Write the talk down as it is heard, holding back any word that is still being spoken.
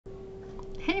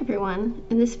Hey everyone!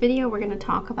 In this video we're going to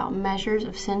talk about measures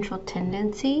of central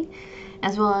tendency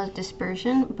as well as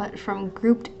dispersion, but from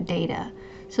grouped data.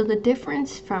 So the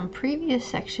difference from previous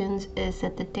sections is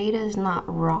that the data is not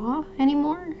raw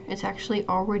anymore. It's actually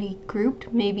already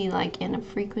grouped, maybe like in a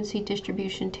frequency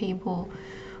distribution table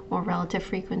or relative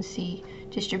frequency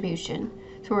distribution.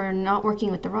 So we're not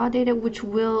working with the raw data, which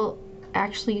will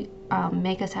actually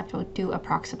make us have to do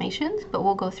approximations, but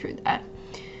we'll go through that.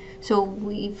 So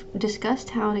we've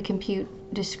discussed how to compute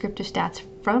descriptive stats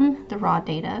from the raw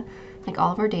data, like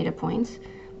all of our data points,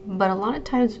 but a lot of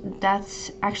times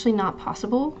that's actually not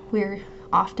possible. We're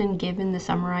often given the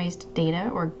summarized data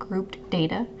or grouped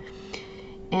data,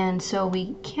 and so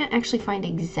we can't actually find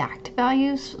exact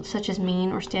values such as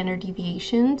mean or standard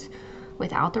deviations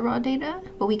without the raw data,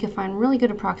 but we can find really good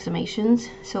approximations,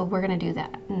 so we're going to do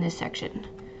that in this section.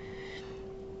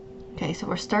 Okay, so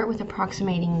we'll start with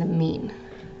approximating the mean.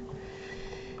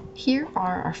 Here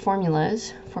are our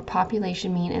formulas for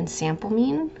population mean and sample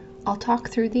mean. I'll talk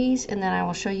through these and then I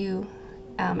will show you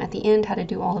at the end how to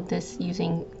do all of this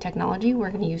using technology.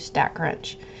 We're going to use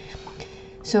StatCrunch.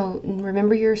 So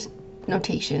remember your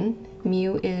notation.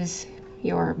 Mu is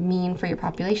your mean for your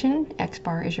population. X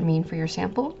bar is your mean for your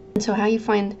sample. And so how you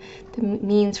find the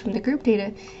means from the group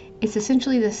data, it's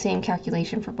essentially the same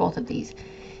calculation for both of these.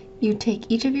 You take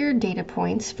each of your data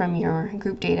points from your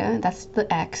group data, that's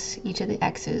the x, each of the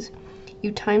x's,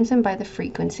 you times them by the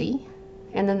frequency,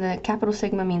 and then the capital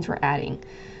sigma means we're adding.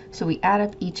 So we add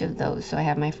up each of those. So I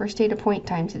have my first data point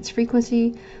times its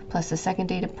frequency, plus the second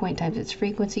data point times its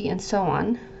frequency, and so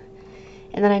on.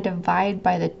 And then I divide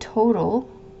by the total,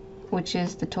 which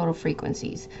is the total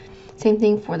frequencies. Same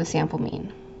thing for the sample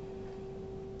mean.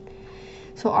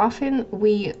 So often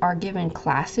we are given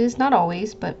classes, not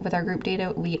always, but with our group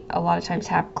data, we a lot of times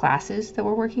have classes that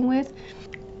we're working with.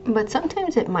 But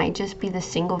sometimes it might just be the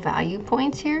single value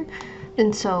points here.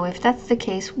 And so if that's the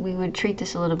case, we would treat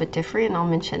this a little bit different, and I'll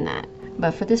mention that.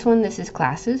 But for this one, this is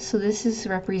classes. So this is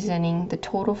representing the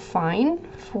total fine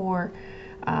for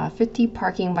 50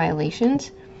 parking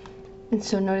violations. And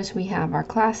so notice we have our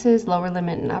classes, lower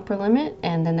limit and upper limit,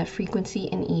 and then the frequency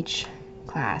in each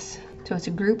class. So it's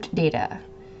a grouped data.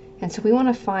 And so we want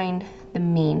to find the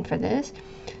mean for this.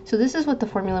 So this is what the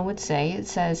formula would say. It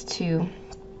says to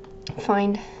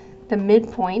find the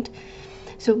midpoint.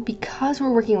 So because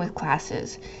we're working with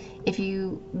classes, if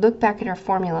you look back at our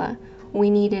formula,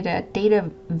 we needed a data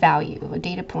value, a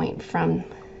data point from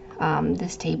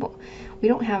this table. We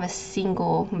don't have a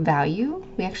single value.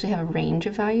 We actually have a range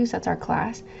of values. That's our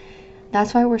class.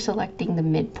 That's why we're selecting the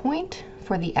midpoint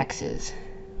for the x's.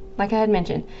 Like I had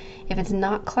mentioned, if it's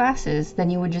not classes, then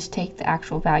you would just take the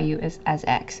actual value as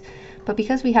x. But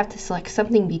because we have to select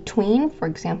something between, for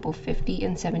example, 50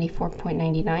 and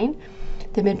 74.99,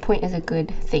 the midpoint is a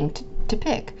good thing to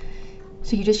pick.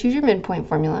 So you just use your midpoint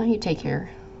formula. You take your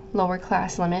lower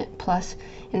class limit plus,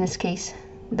 in this case,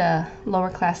 the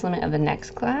lower class limit of the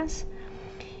next class,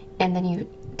 and then you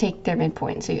take their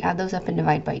midpoint. So you add those up and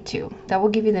divide by 2. That will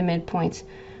give you the midpoints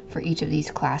for each of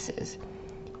these classes.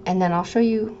 And then I'll show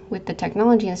you with the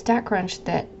technology in StatCrunch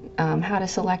that how to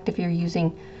select if you're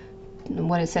using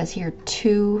what it says here,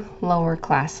 2 lower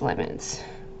class limits.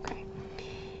 Okay.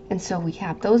 And so we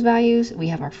have those values, we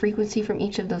have our frequency from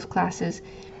each of those classes,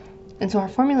 and so our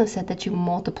formula said that you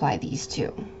multiply these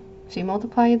two. So you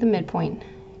multiply the midpoint,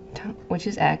 which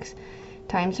is x,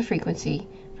 times the frequency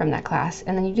from that class,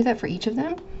 and then you do that for each of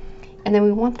them. And then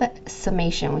we want the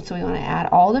summation, so we want to add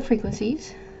all the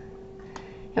frequencies,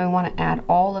 and we want to add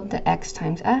all of the x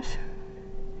times f,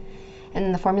 and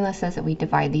then the formula says that we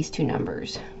divide these two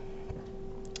numbers.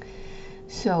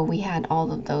 So we had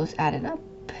all of those added up,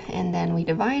 and then we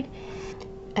divide,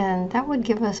 and that would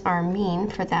give us our mean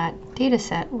for that data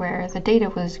set where the data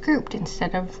was grouped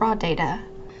instead of raw data.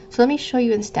 So let me show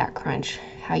you in StatCrunch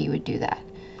how you would do that.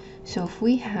 So if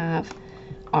we have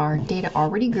our data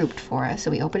already grouped for us,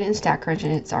 so we open it in StatCrunch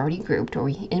and it's already grouped, or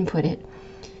we input it,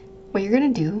 what you're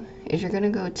going to do is you're going to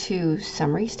go to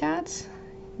Summary Stats.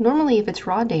 Normally, if it's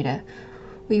raw data,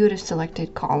 we would have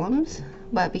selected columns,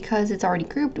 but because it's already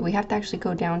grouped, we have to actually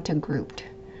go down to grouped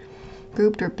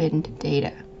or binned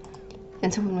data.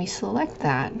 And so when we select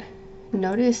that,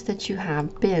 notice that you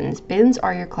have bins. Bins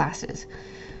are your classes.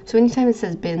 So anytime it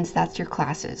says bins, that's your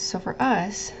classes. So for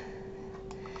us,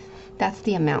 that's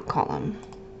the amount column.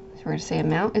 So we're going to say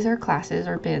amount is our classes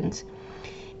or bins.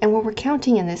 And what we're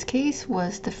counting in this case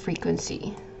was the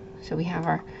frequency. So we have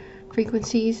our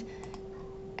frequencies,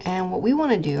 and what we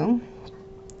want to do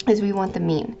is we want the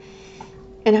mean.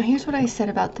 And now here's what I said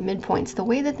about the midpoints. The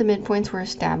way that the midpoints were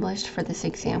established for this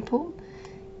example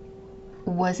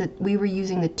was that we were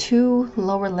using the 2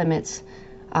 lower limits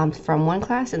from one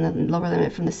class and the lower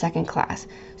limit from the second class.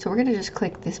 So we're going to just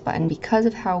click this button because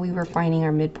of how we were finding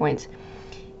our midpoints.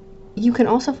 You can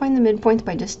also find the midpoints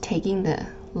by just taking the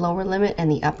lower limit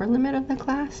and the upper limit of the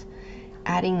class,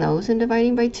 adding those and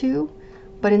dividing by 2.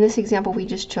 But in this example, we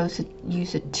just chose to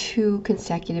use the 2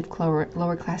 consecutive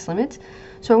lower class limits.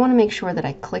 So I want to make sure that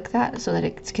I click that so that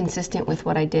it's consistent with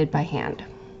what I did by hand.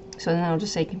 So then I'll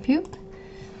just say compute.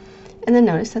 And then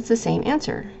notice that's the same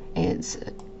answer. It's,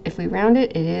 if we round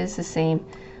it, it is the same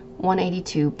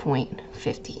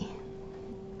 182.50.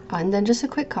 And then just a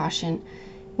quick caution,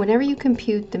 whenever you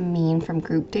compute the mean from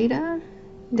group data,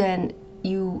 then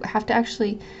you have to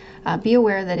actually be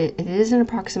aware that it is an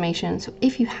approximation. So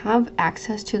if you have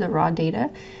access to the raw data,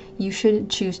 you should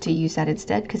choose to use that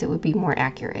instead because it would be more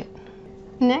accurate.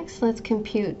 Next, let's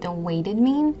compute the weighted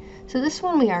mean. So this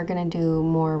one we are going to do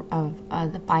more of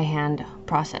the by hand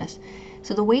process.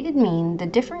 So the weighted mean, the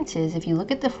difference is if you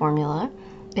look at the formula,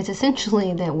 it's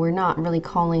essentially that we're not really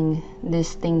calling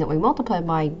this thing that we multiply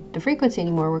by the frequency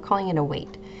anymore, we're calling it a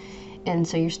weight. And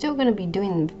so you're still going to be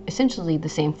doing essentially the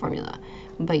same formula,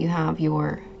 but you have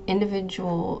your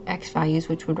individual x values,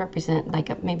 which would represent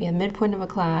like maybe a midpoint of a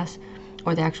class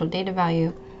or the actual data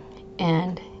value,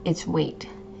 and its weight.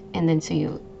 And then so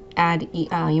you add, you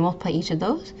multiply each of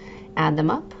those, add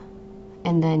them up,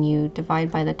 and then you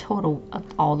divide by the total of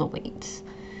all the weights.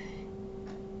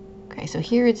 Okay, so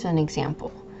here it's an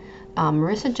example.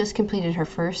 Marissa just completed her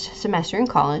first semester in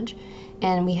college,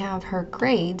 and we have her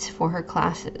grades for her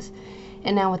classes.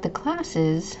 And now with the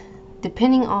classes,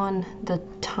 depending on the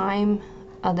time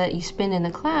that you spend in the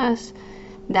class,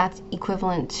 that's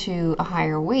equivalent to a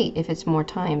higher weight if it's more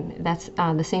time. That's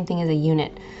the same thing as a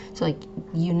unit. So like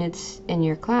units in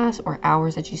your class or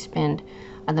hours that you spend,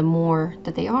 the more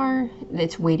that they are,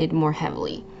 it's weighted more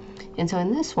heavily. And so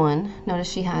in this one, notice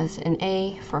she has an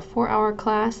A for a 4-hour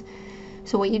class.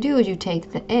 So what you do is you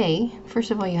take the A.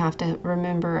 First of all, you have to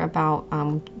remember about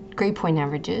grade point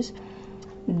averages,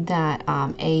 that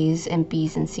A's and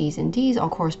B's and C's and D's all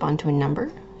correspond to a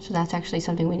number. So that's actually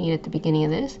something we need at the beginning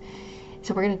of this.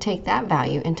 So we're going to take that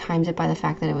value and times it by the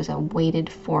fact that it was a weighted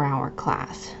 4-hour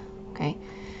class. Okay.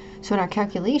 So in our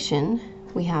calculation,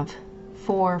 we have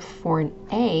 4 for an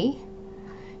A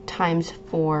times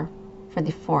 4 for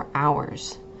the 4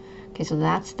 hours. Okay, so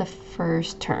that's the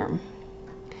first term.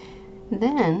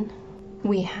 Then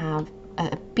we have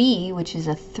a B, which is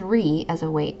a 3 as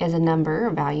a weight, as a number,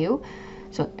 a value.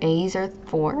 So A's are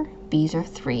 4, B's are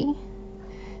 3.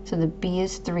 So the B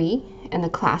is 3, and the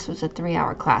class was a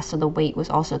 3-hour class, so the weight was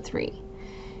also 3.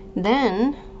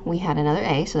 Then we had another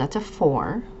A, so that's a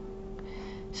 4.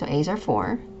 So A's are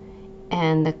 4,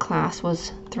 and the class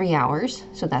was 3 hours,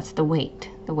 so that's the weight.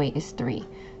 The weight is 3,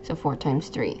 so 4 times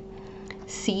 3.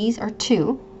 C's are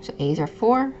 2, so A's are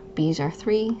 4, B's are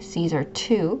 3, C's are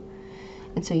 2,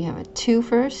 and so you have a 2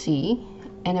 for a C,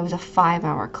 and it was a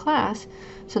 5-hour class,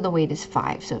 so the weight is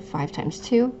 5, so 5 times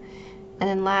 2. And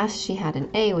then last she had an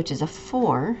A, which is a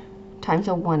 4 times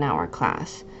a 1-hour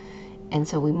class. And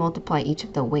so we multiply each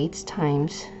of the weights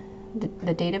times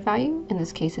the data value. In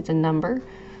this case, it's a number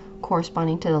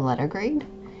corresponding to the letter grade.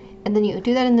 And then you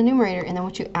do that in the numerator, and then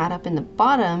what you add up in the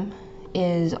bottom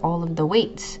is all of the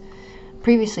weights.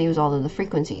 Previously, it was all of the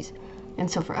frequencies. And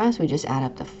so for us, we just add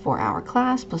up the 4-hour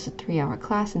class plus a 3-hour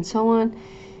class and so on.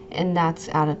 And that's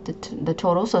out of the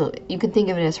total. So you can think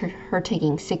of it as her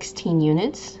taking 16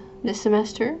 units this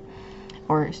semester,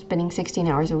 or spending 16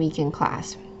 hours a week in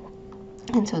class.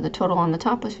 And so the total on the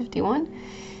top was 51,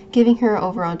 giving her an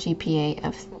overall GPA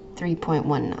of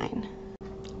 3.19.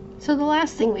 So the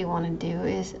last thing we want to do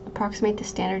is approximate the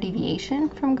standard deviation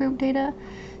from group data.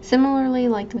 Similarly,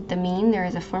 like with the mean, there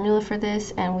is a formula for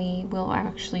this, and we will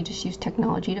actually just use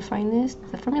technology to find this.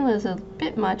 The formula is a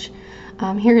bit much.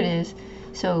 Here it is.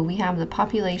 So we have the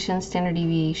population standard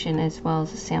deviation as well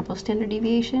as the sample standard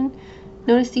deviation.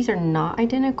 Notice these are not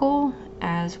identical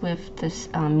as with this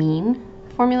mean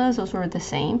formulas. Those were the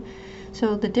same.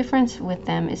 So the difference with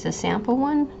them is the sample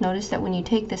one. Notice that when you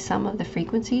take the sum of the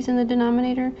frequencies in the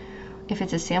denominator, if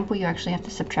it's a sample, you actually have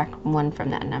to subtract 1 from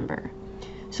that number.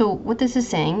 So what this is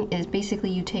saying is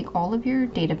basically you take all of your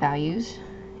data values,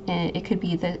 and it could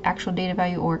be the actual data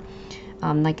value or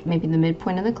like maybe the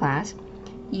midpoint of the class.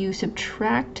 You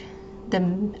subtract the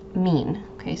mean,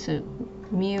 okay, so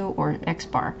mu or x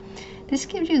bar. This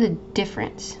gives you the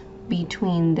difference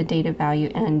between the data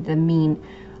value and the mean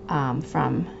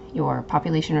from your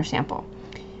population or sample.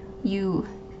 You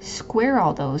square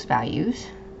all those values,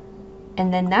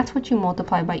 and then that's what you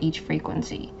multiply by each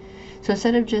frequency. So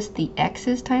instead of just the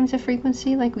x's times the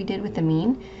frequency like we did with the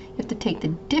mean, you have to take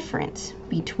the difference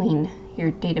between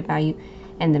your data value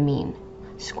and the mean.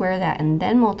 square that, and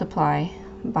then multiply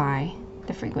by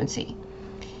the frequency.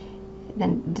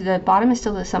 Then the bottom is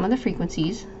still the sum of the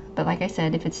frequencies, but like I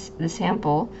said, if it's the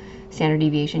sample standard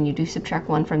deviation, you do subtract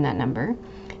 1 from that number.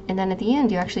 And then at the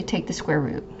end, you actually take the square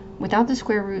root. Without the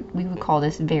square root, we would call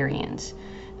this variance.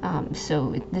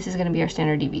 So this is going to be our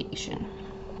standard deviation.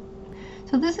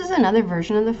 So this is another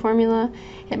version of the formula.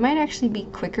 It might actually be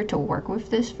quicker to work with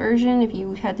this version if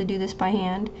you had to do this by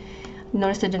hand.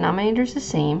 Notice the denominator is the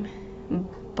same,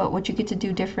 but what you get to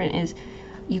do different is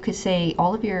you could say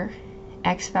all of your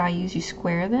x values, you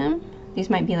square them. These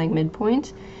might be like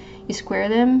midpoints. You square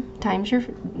them times your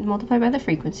multiply by the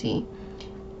frequency,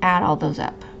 add all those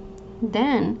up.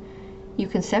 Then you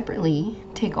can separately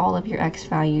take all of your x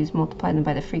values, multiply them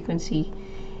by the frequency,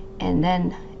 and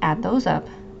then add those up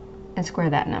and square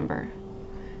that number.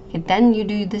 Okay, then you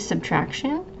do this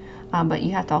subtraction, but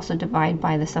you have to also divide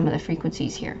by the sum of the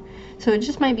frequencies here. So it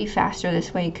just might be faster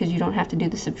this way because you don't have to do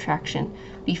the subtraction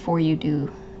before you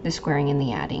do the squaring and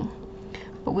the adding.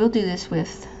 But we'll do this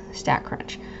with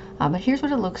StatCrunch. But here's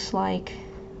what it looks like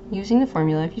using the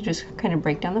formula if you just kind of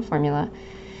break down the formula.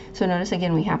 So notice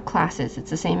again we have classes. It's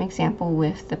the same example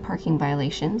with the parking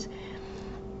violations.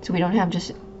 So we don't have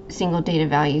just single data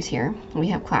values here. We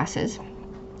have classes.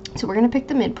 So we're going to pick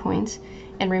the midpoints,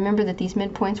 and remember that these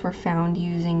midpoints were found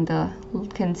using the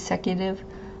consecutive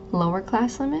lower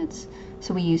class limits.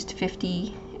 So we used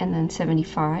 50 and then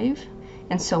 75,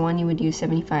 and so on. You would use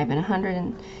 75 and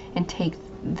 100 and take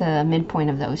the midpoint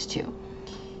of those two.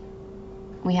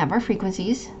 We have our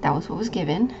frequencies. That was what was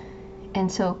given.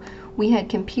 And so we had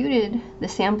computed the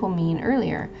sample mean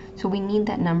earlier, so we need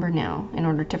that number now in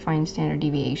order to find standard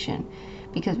deviation,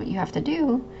 because what you have to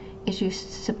do is you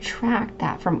subtract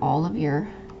that from all of your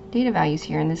data values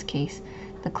here, in this case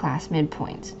the class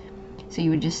midpoints. So you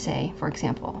would just say, for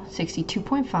example,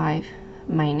 62.5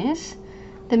 minus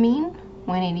the mean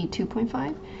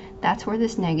 182.5. That's where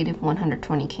this negative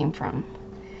 120 came from.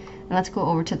 And let's go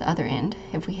over to the other end.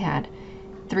 If we had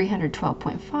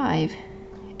 312.5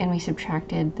 and we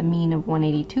subtracted the mean of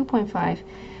 182.5,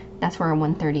 that's where our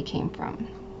 130 came from.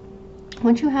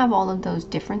 Once you have all of those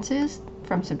differences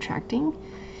from subtracting,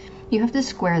 you have to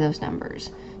square those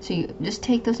numbers. So you just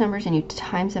take those numbers and you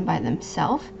times them by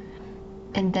themselves,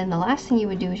 and then the last thing you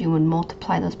would do is you would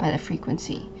multiply those by the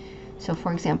frequency. So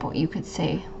for example, you could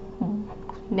say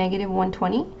negative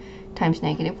 120 times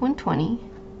negative 120.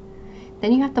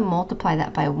 Then you have to multiply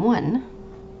that by 1.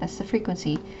 That's the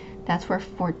frequency. That's where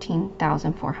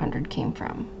 14,400 came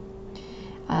from.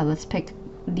 Let's pick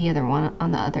the other one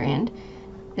on the other end.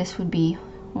 This would be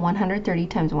 130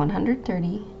 times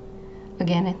 130.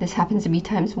 Again, this happens to be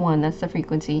times 1, that's the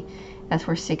frequency. That's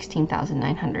where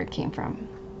 16,900 came from.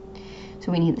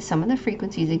 So we need the sum of the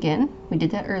frequencies again. We did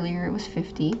that earlier, it was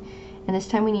 50. And this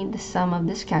time we need the sum of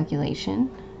this calculation.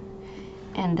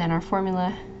 And then our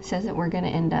formula says that we're going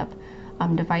to end up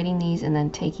dividing these and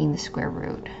then taking the square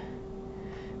root.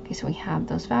 Okay, so we have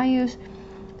those values.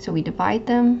 So we divide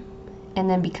them. And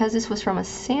then because this was from a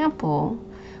sample,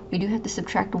 we do have to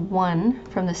subtract 1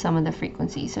 from the sum of the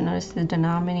frequency. So notice the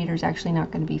denominator is actually not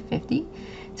going to be 50,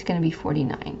 it's going to be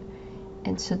 49.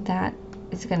 And so that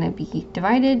is going to be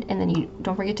divided, and then you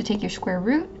don't forget to take your square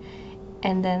root,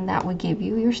 and then that would give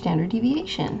you your standard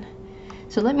deviation.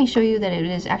 So let me show you that it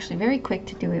is actually very quick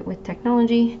to do it with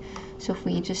technology. So if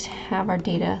we just have our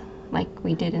data like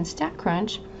we did in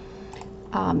StatCrunch,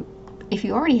 if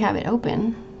you already have it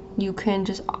open, you can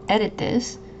just edit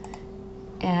this,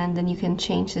 and then you can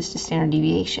change this to standard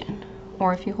deviation.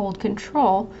 Or if you hold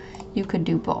control, you could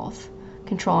do both.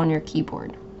 Control on your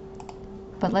keyboard.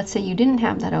 But let's say you didn't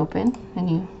have that open and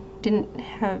you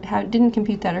didn't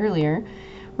compute that earlier.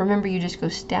 Remember, you just go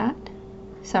stat,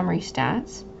 summary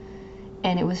stats,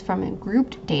 and it was from a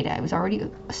grouped data. It was already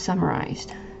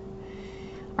summarized.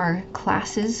 Our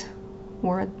classes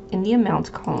were in the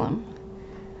amounts column.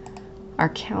 Our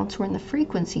counts were in the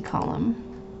frequency column.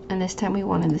 And this time we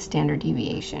wanted the standard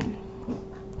deviation.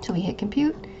 So we hit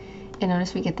compute, and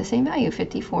notice we get the same value,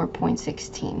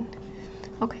 54.16.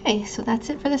 Okay, so that's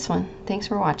it for this one. Thanks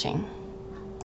for watching.